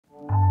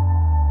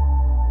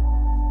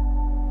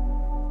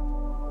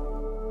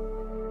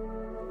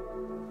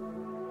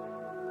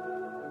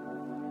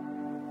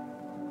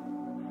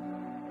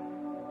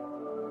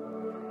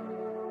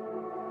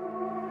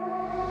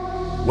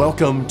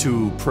Welcome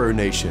to Prayer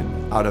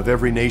Nation. Out of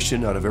every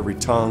nation, out of every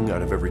tongue,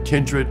 out of every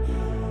kindred,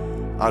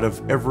 out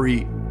of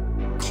every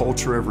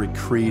culture, every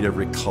creed,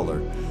 every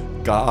color,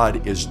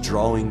 God is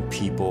drawing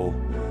people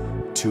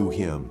to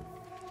Him.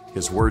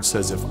 His word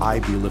says, if I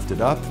be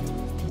lifted up,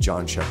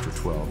 John chapter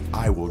 12,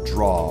 I will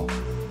draw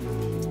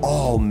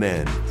all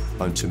men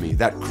unto me.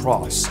 That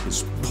cross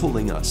is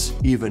pulling us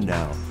even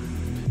now.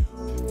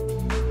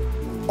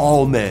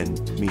 All men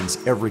means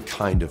every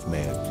kind of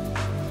man.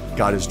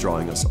 God is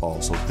drawing us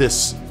all. So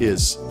this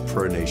is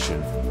Prayer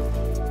Nation,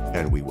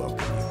 and we welcome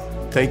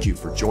you. Thank you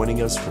for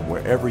joining us from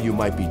wherever you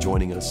might be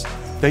joining us.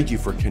 Thank you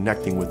for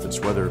connecting with us,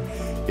 whether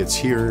it's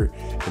here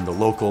in the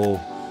local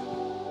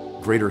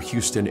greater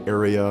Houston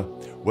area,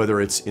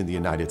 whether it's in the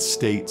United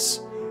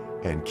States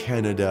and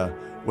Canada,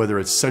 whether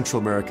it's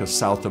Central America,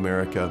 South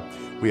America.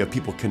 We have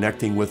people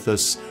connecting with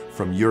us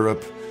from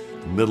Europe,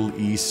 the Middle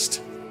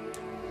East,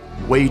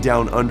 way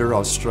down under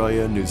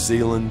Australia, New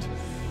Zealand,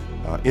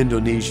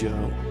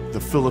 Indonesia, the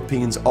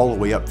Philippines, all the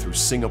way up through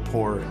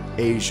Singapore,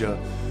 Asia,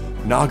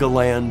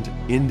 Nagaland,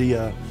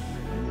 India.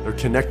 They're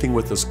connecting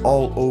with us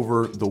all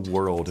over the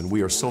world, and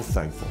we are so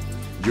thankful.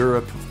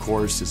 Europe, of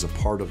course, is a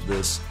part of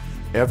this.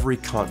 Every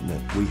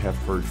continent we have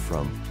heard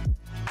from,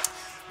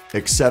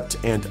 except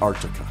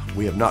Antarctica.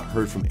 We have not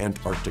heard from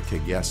Antarctica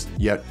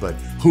yet, but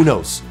who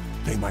knows?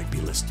 They might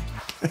be listening.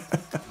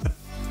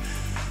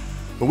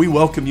 But we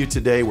welcome you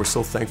today. We're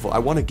so thankful. I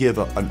want to give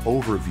an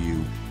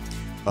overview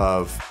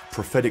of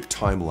prophetic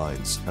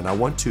timelines, and I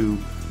want to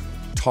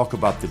talk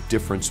about the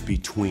difference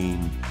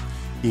between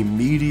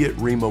immediate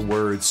Rhema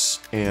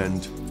words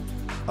and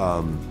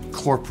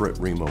corporate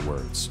Rhema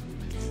words.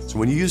 So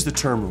when you use the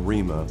term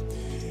Rhema,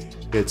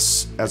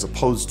 it's as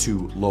opposed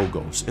to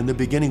logos. In the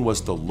beginning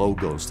was the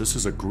logos. This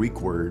is a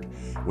Greek word.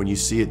 When you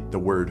see it, the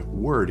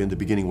word in the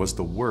beginning was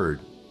the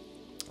word.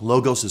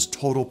 Logos is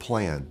total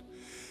plan.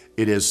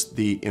 It is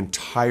the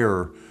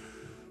entire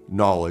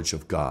knowledge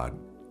of God.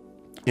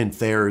 In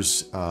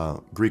Thayer's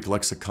Greek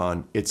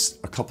lexicon, it's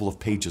a couple of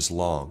pages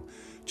long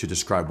to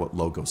describe what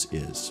logos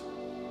is.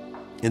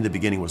 In the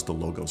beginning was the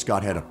logos.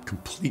 God had a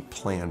complete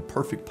plan,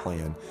 perfect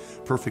pattern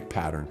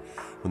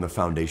from the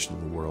foundation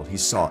of the world. He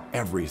saw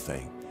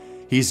everything.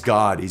 He's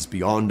God. He's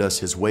beyond us.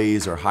 His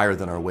ways are higher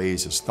than our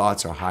ways. His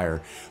thoughts are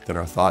higher than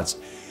our thoughts.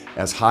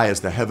 As high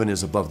as the heaven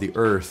is above the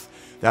earth,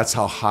 that's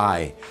how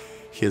high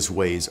His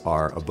ways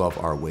are above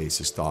our ways,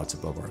 His thoughts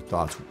above our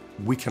thoughts.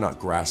 We cannot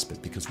grasp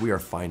it because we are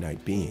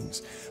finite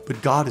beings.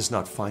 But God is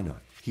not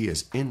finite. He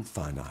is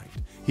infinite.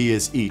 He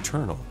is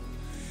eternal.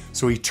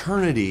 So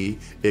eternity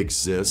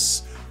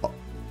exists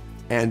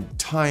and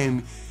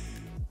time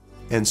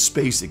and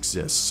space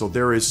exists. So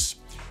there is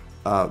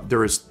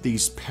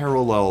these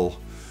parallel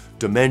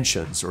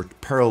dimensions or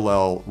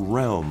parallel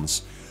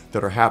realms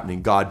that are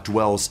happening. God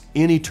dwells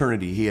in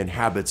eternity. He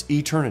inhabits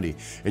eternity,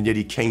 and yet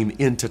He came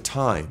into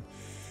time.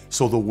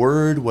 So the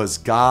Word was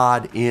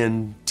God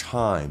in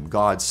time,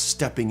 God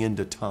stepping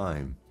into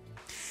time.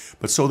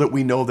 But so that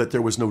we know that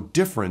there was no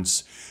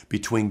difference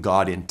between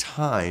God in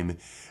time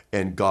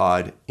and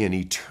God in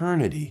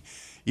eternity,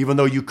 even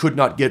though you could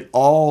not get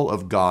all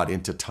of God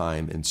into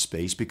time and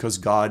space because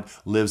God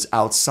lives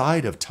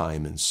outside of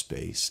time and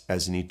space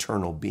as an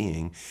eternal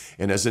being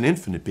and as an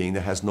infinite being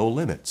that has no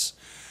limits.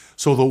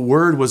 So the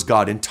Word was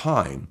God in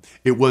time.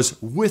 It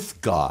was with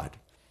God.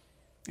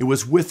 It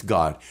was with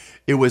God.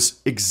 It was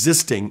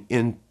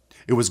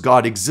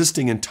God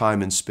existing in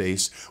time and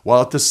space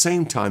while at the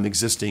same time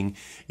existing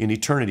in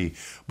eternity.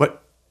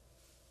 But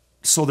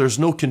so there's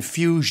no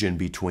confusion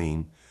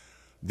between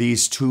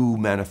these two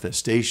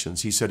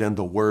manifestations. He said, and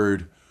the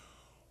Word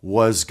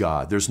was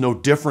God. There's no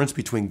difference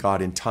between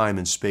God in time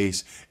and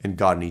space and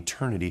God in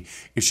eternity.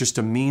 It's just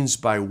a means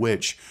by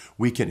which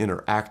we can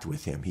interact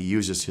with Him. He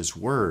uses His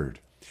Word.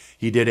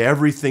 He did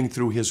everything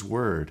through His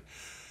Word.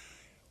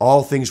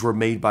 All things were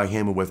made by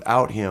Him, and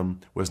without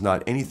Him was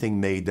not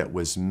anything made that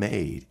was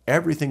made.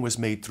 Everything was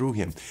made through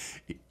Him.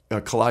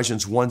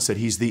 Colossians 1 said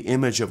He's the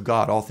image of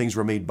God. All things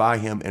were made by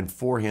Him and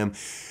for Him,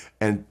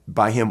 and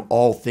by Him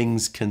all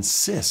things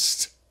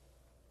consist.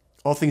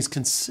 All things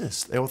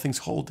consist. All things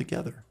hold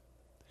together.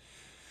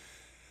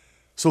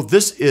 So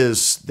this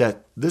is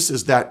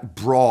that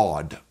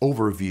broad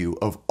overview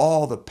of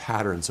all the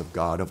patterns of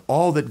God, of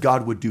all that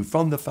God would do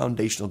from the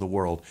foundation of the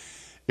world.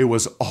 It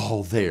was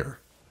all there.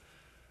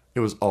 It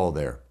was all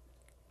there.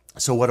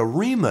 So what a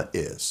rhema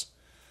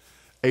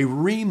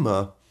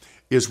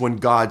is when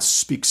God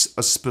speaks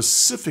a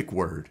specific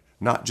word,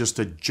 not just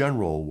a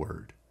general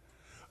word,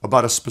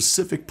 about a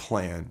specific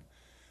plan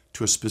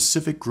to a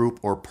specific group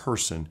or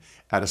person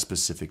at a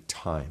specific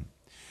time.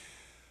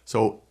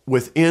 So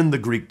within the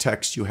Greek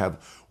text, you have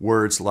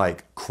words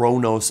like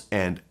chronos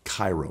and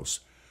kairos.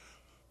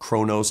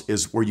 Chronos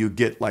is where you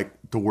get like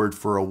the word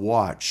for a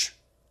watch.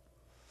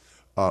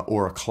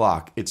 Or a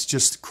clock. It's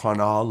just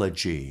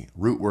chronology,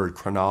 root word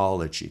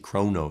chronology,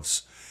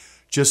 chronos.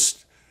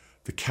 Just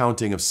the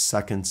counting of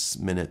seconds,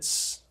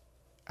 minutes,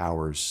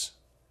 hours,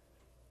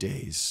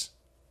 days,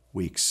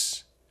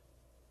 weeks,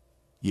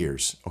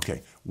 years.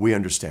 Okay, we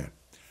understand.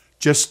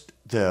 Just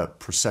the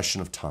procession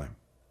of time.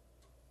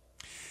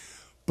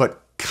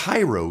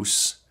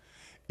 Kairos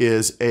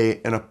is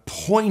an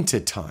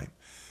appointed time.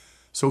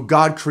 So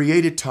God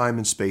created time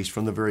and space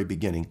from the very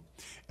beginning,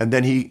 and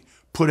then he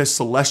put a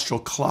celestial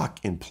clock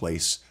in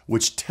place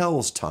which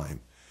tells time.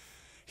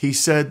 He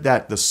said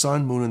that the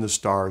sun, moon, and the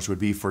stars would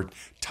be for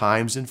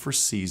times and for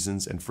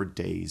seasons and for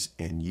days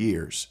and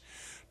years.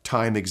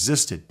 Time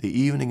existed. The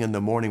evening and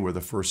the morning were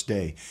the first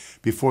day.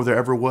 Before there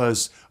ever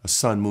was a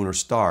sun, moon, or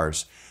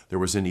stars, there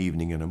was an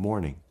evening and a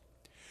morning.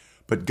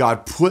 But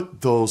God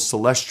put those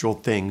celestial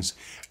things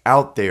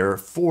out there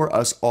for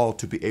us all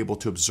to be able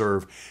to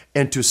observe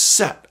and to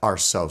set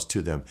ourselves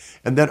to them.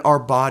 And then our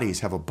bodies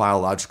have a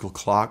biological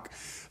clock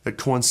that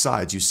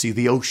coincides. You see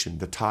the ocean,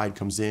 the tide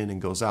comes in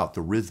and goes out.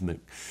 The rhythmic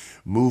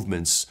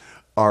movements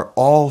are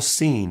all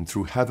seen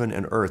through heaven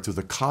and earth, through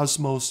the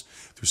cosmos,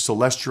 through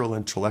celestial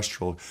and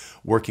terrestrial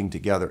working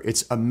together.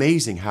 It's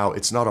amazing how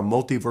it's not a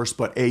multiverse,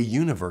 but a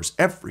universe.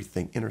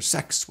 Everything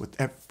intersects with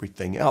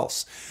everything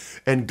else.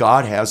 And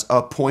God has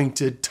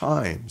appointed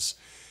times.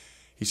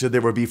 He said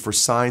there would be for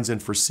signs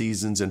and for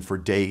seasons and for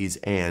days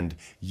and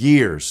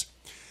years.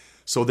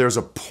 So there's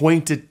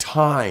appointed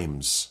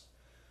times,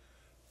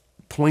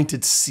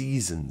 appointed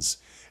seasons,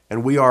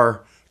 and we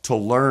are to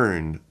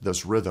learn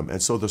this rhythm.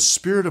 And so the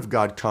Spirit of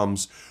God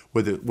comes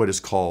with what is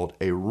called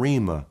a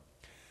rhema.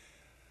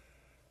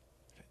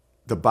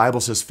 The Bible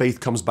says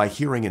faith comes by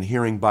hearing, and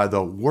hearing by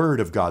the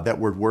word of God. That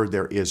word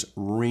there is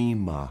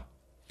rhema.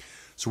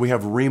 So we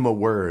have rhema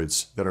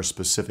words that are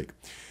specific.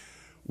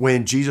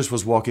 When Jesus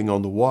was walking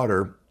on the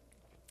water,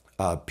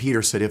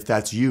 Peter said, "If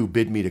that's you,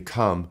 bid me to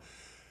come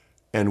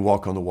and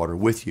walk on the water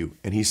with you."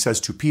 And he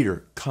says to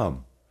Peter,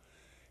 "Come."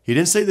 He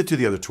didn't say that to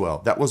the other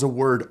 12. That was a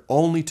word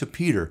only to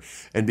Peter.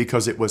 And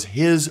because it was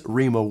his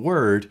rhema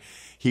word,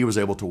 he was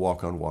able to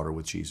walk on water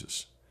with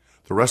Jesus.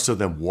 The rest of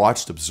them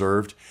watched,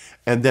 observed,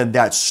 and then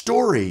that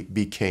story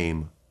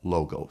became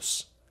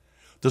logos.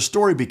 The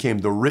story became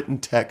the written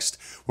text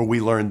where we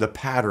learn the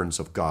patterns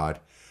of God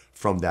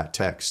from that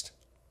text.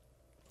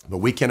 But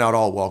we cannot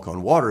all walk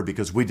on water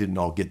because we didn't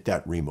all get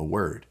that rhema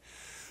word.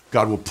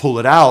 God will pull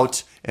it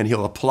out and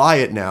he'll apply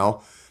it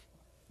now,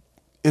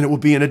 and it will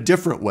be in a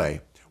different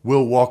way.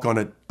 We'll walk on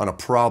a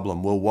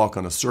problem. We'll walk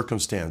on a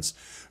circumstance.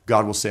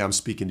 God will say, "I'm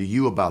speaking to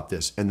you about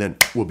this." And then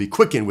we'll be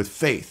quickened with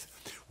faith.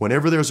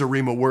 Whenever there's a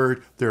rhema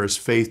word, there is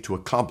faith to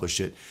accomplish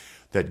it,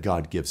 that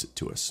God gives it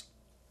to us.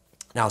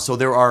 Now, so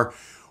there are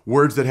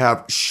words that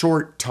have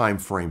short time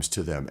frames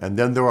to them. And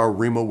then there are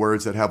rhema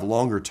words that have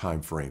longer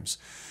time frames.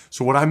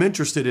 So what I'm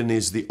interested in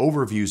is the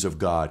overviews of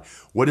God.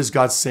 What is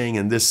God saying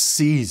in this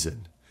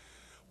season?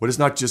 What is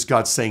not just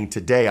God saying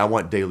today, "I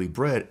want daily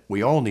bread."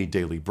 We all need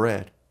daily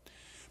bread.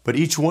 But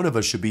each one of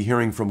us should be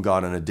hearing from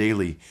God on a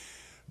daily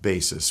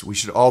basis. We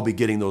should all be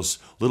getting those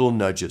little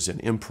nudges and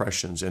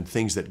impressions and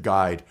things that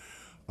guide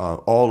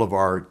all of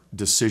our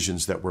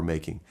decisions that we're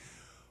making.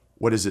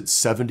 What is it,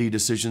 70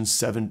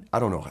 decisions? I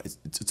don't know.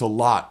 It's a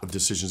lot of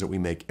decisions that we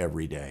make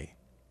every day.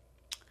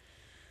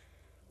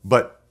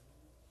 But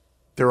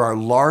there are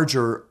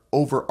larger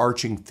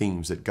overarching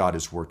themes that God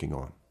is working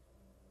on.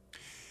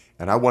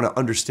 And I want to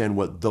understand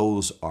what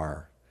those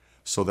are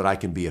so that I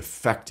can be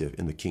effective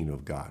in the kingdom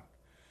of God.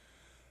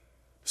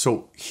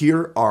 So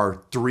here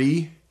are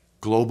 3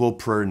 global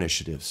prayer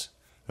initiatives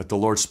that the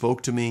Lord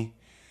spoke to me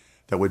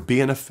that would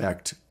be in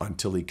effect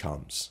until he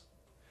comes.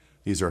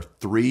 These are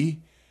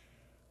 3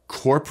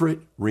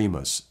 corporate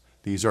rhemas.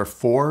 These are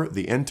for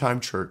the end-time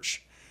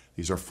church.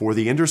 These are for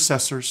the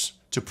intercessors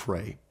to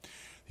pray.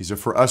 These are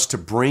for us to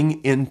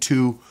bring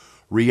into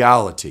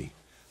reality,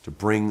 to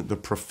bring the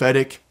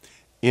prophetic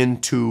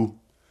into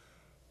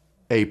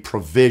a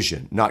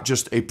provision, not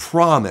just a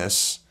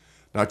promise,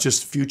 not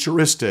just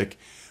futuristic,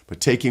 but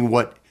taking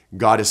what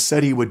God has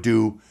said he would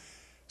do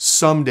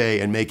someday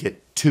and make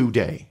it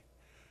today,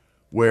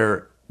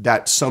 where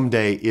that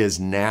someday is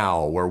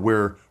now, where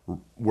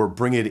we're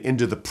bringing it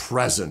into the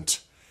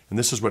present. And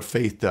this is what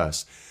faith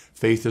does.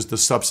 Faith is the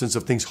substance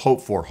of things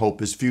hoped for.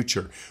 Hope is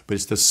future, but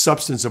it's the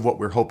substance of what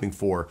we're hoping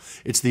for.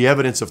 It's the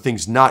evidence of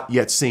things not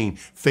yet seen.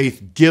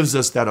 Faith gives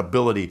us that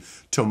ability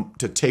to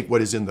take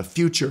what is in the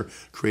future,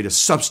 create a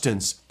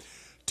substance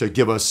to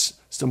give us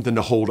something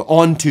to hold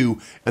on to,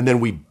 and then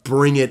we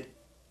bring it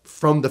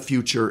from the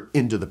future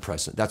into the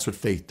present. That's what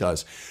faith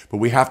does. But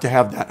we have to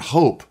have that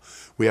hope.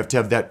 We have to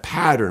have that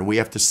pattern. We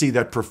have to see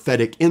that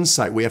prophetic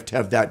insight. We have to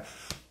have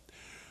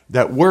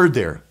that word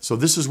there. So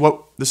this is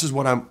what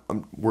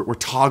we're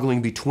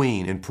toggling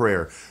between in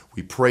prayer.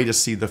 We pray to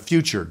see the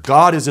future.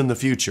 God is in the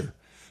future.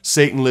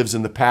 Satan lives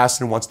in the past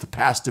and wants the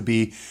past to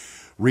be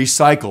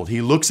recycled.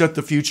 He looks at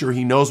the future.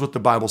 He knows what the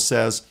Bible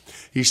says.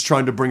 He's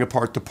trying to bring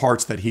apart the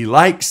parts that he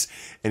likes,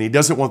 and he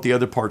doesn't want the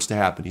other parts to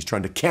happen. He's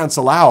trying to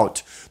cancel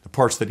out the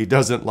parts that he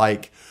doesn't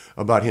like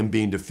about him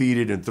being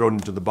defeated and thrown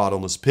into the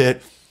bottomless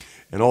pit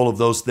and all of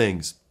those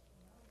things.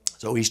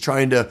 So he's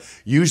trying to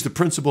use the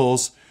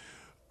principles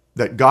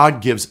that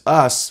God gives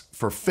us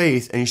for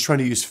faith, and he's trying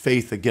to use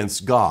faith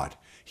against God.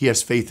 He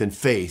has faith in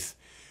faith.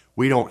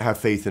 We don't have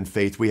faith in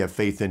faith. We have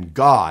faith in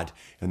God,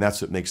 and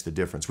that's what makes the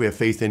difference. We have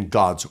faith in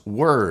God's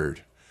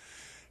word.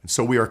 And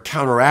so we are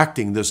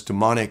counteracting this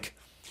demonic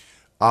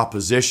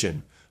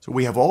opposition. So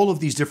we have all of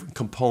these different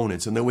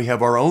components, and then we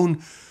have our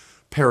own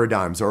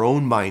paradigms, our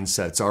own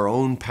mindsets, our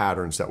own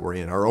patterns that we're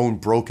in, our own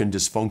broken,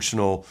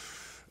 dysfunctional,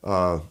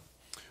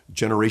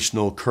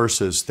 generational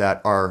curses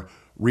that are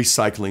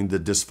recycling the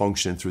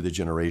dysfunction through the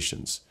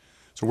generations.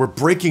 So we're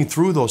breaking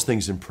through those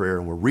things in prayer,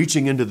 and we're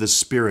reaching into the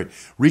Spirit,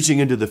 reaching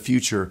into the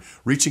future,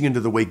 reaching into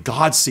the way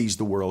God sees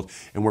the world,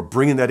 and we're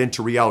bringing that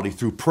into reality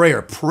through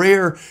prayer.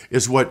 Prayer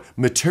is what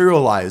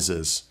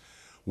materializes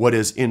what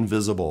is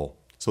invisible.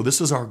 So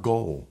this is our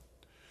goal.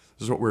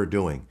 This is what we're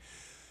doing.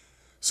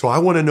 So I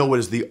want to know what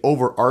is the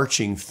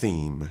overarching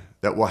theme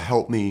that will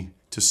help me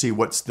to see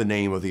what's the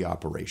name of the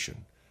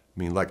operation. I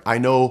mean, like, I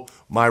know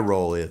my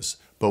role is,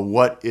 but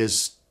what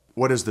is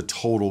the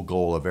total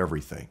goal of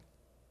everything?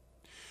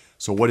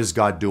 So what is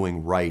God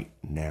doing right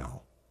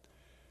now?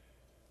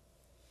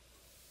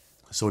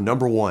 So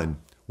number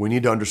one, we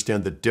need to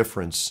understand the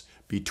difference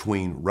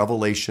between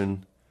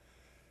revelation,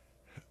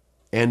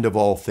 end of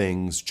all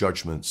things,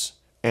 judgments,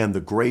 and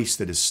the grace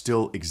that is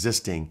still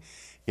existing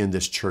in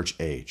this church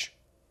age.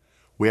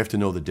 We have to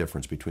know the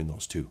difference between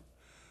those two.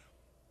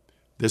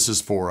 This is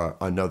for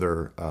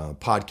another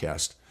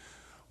podcast,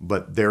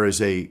 but there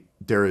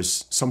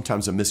is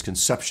sometimes a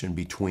misconception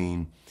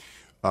between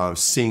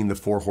seeing the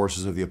four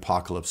horses of the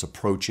apocalypse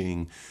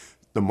approaching,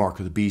 the mark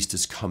of the beast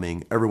is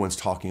coming. Everyone's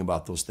talking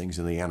about those things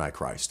in the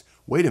Antichrist.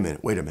 Wait a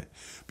minute.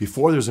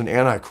 Before there's an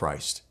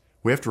Antichrist,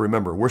 we have to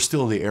remember we're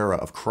still in the era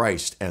of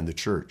Christ and the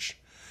church.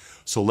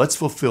 So let's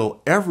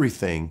fulfill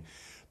everything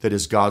that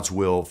is God's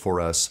will for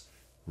us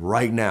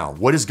right now.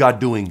 What is God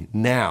doing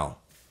now?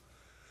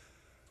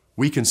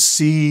 We can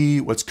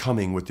see what's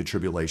coming with the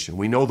tribulation.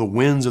 We know the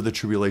winds of the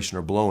tribulation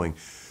are blowing,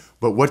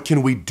 but what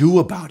can we do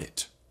about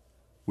it?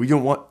 We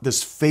don't want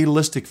this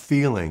fatalistic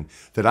feeling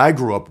that I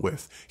grew up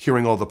with,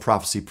 hearing all the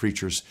prophecy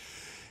preachers,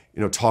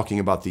 talking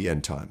about the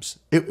end times.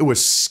 It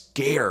was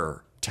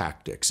scare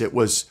tactics. It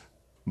was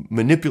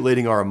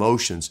manipulating our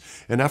emotions.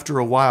 And after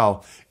a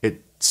while,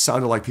 it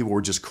sounded like people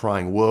were just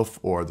crying wolf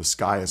or the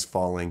sky is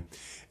falling.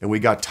 And we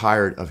got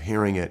tired of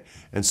hearing it.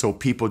 And so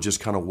people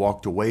just kind of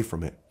walked away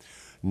from it.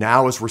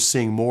 Now, as we're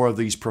seeing more of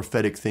these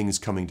prophetic things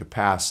coming to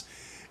pass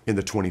in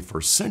the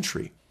 21st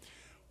century,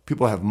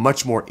 people have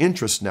much more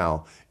interest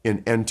now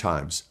in end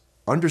times.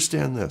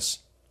 Understand this.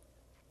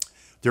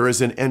 There is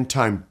an end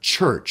time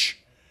church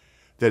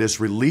that is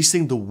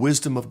releasing the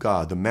wisdom of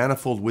God, the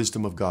manifold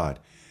wisdom of God,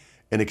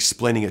 and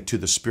explaining it to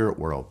the spirit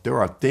world. There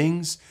are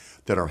things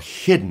that are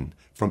hidden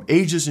from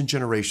ages and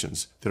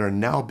generations that are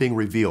now being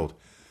revealed.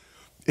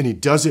 And he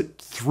does it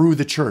through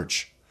the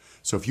church.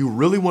 So if you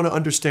really want to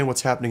understand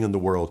what's happening in the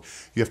world,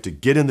 you have to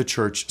get in the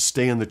church,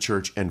 stay in the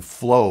church, and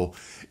flow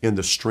in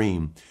the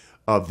stream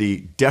of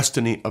the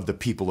destiny of the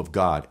people of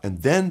God.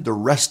 And then the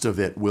rest of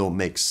it will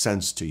make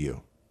sense to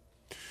you.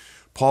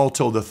 Paul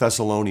told the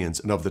Thessalonians,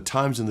 and of the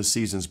times and the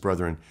seasons,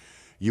 brethren,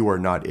 you are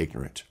not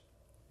ignorant.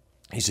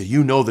 He said,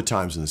 you know the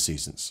times and the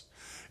seasons.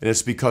 And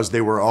it's because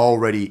they were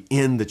already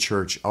in the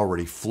church,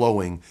 already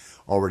flowing,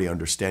 already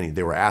understanding.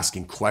 They were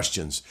asking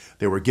questions.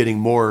 They were getting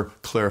more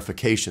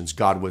clarifications.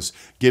 God was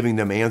giving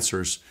them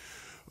answers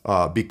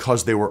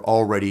because they were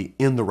already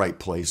in the right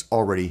place,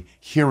 already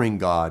hearing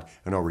God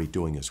and already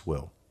doing his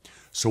will.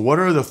 So what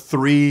are the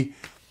three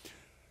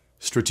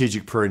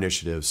strategic prayer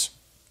initiatives?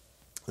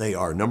 They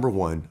are, number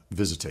one,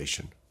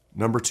 visitation.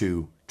 Number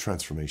two,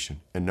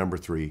 transformation. And number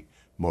three,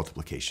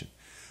 multiplication.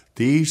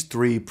 These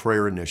three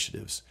prayer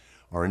initiatives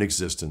are in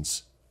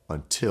existence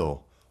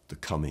until the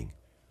coming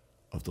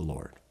of the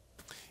Lord.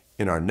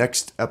 In our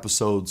next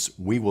episodes,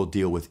 we will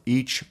deal with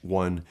each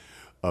one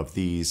of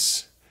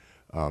these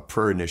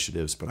prayer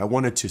initiatives, but I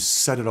wanted to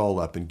set it all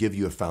up and give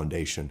you a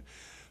foundation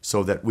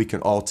so that we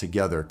can all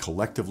together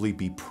collectively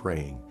be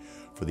praying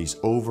for these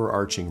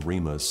overarching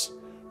rhemas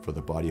for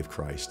the body of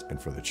Christ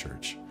and for the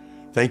church.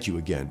 Thank you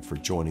again for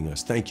joining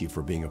us. Thank you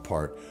for being a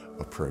part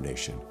of Prayer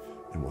Nation,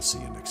 and we'll see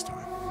you next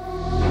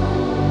time.